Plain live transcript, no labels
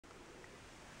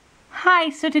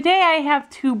Hi, so today I have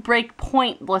two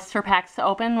BREAKpoint blister packs to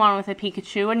open, one with a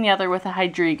Pikachu and the other with a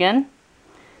Hydreigon.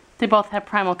 They both have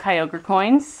Primal Kyogre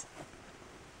coins,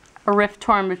 a Rift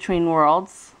Torn Between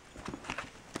Worlds.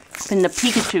 Open the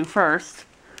Pikachu first.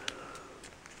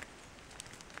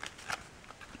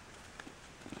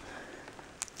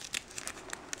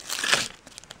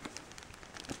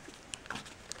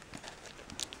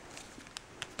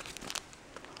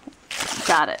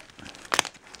 Got it.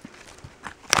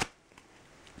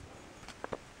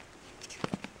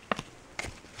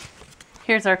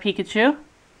 Here's our Pikachu.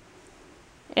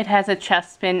 It has a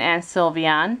Chespin and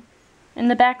Sylveon in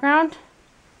the background.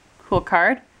 Cool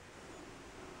card.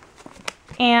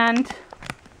 And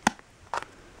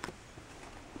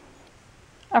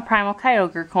a Primal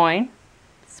Kyogre coin.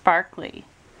 Sparkly.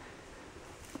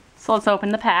 So let's open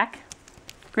the pack.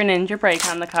 Greninja Break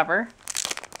on the cover.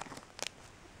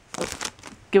 Let's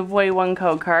give away one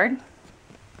code card.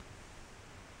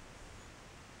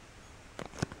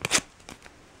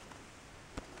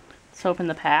 Let's open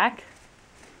the pack.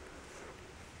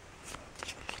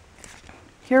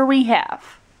 Here we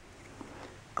have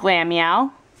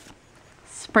Glameow,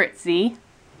 Spritzy,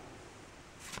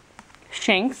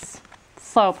 Shinx,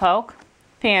 Slowpoke,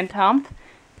 Phantom,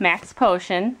 Max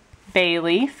Potion,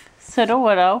 Bayleaf,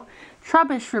 Sudowoodo,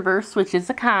 Trubbish Reverse, which is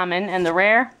a common, and the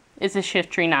rare is a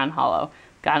Shiftry non-holo.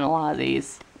 Gotten a lot of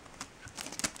these.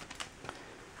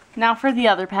 Now for the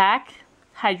other pack,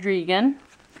 Hydreigon,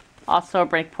 also a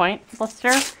BREAKpoint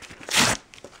blister.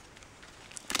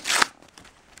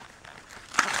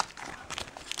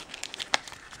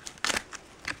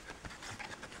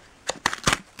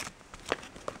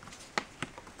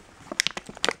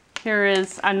 Here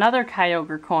is another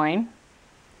Kyogre coin,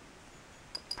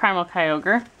 Primal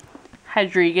Kyogre,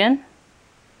 Hydreigon,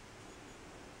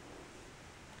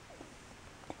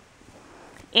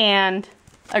 and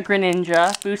a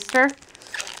Greninja booster.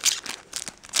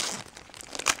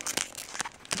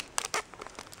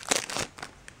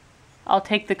 I'll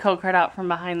take the code card out from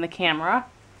behind the camera.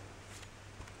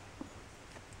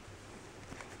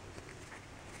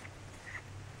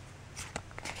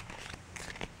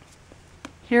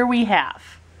 Here we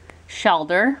have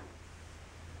Shelder,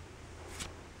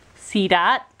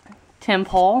 Seedot,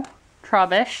 Tympole,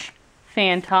 Trubbish,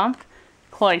 Phantom,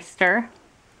 Cloyster,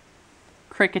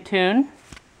 Kricketune,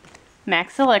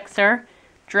 Max Elixir,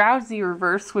 Drowsy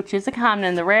Reverse, which is a common,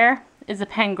 and the rare is a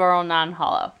Pangoro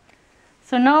non-holo.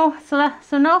 So no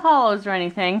holos or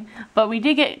anything, but we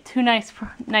did get two nice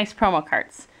promo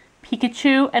cards,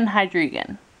 Pikachu and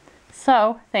Hydreigon.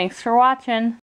 So thanks for watching.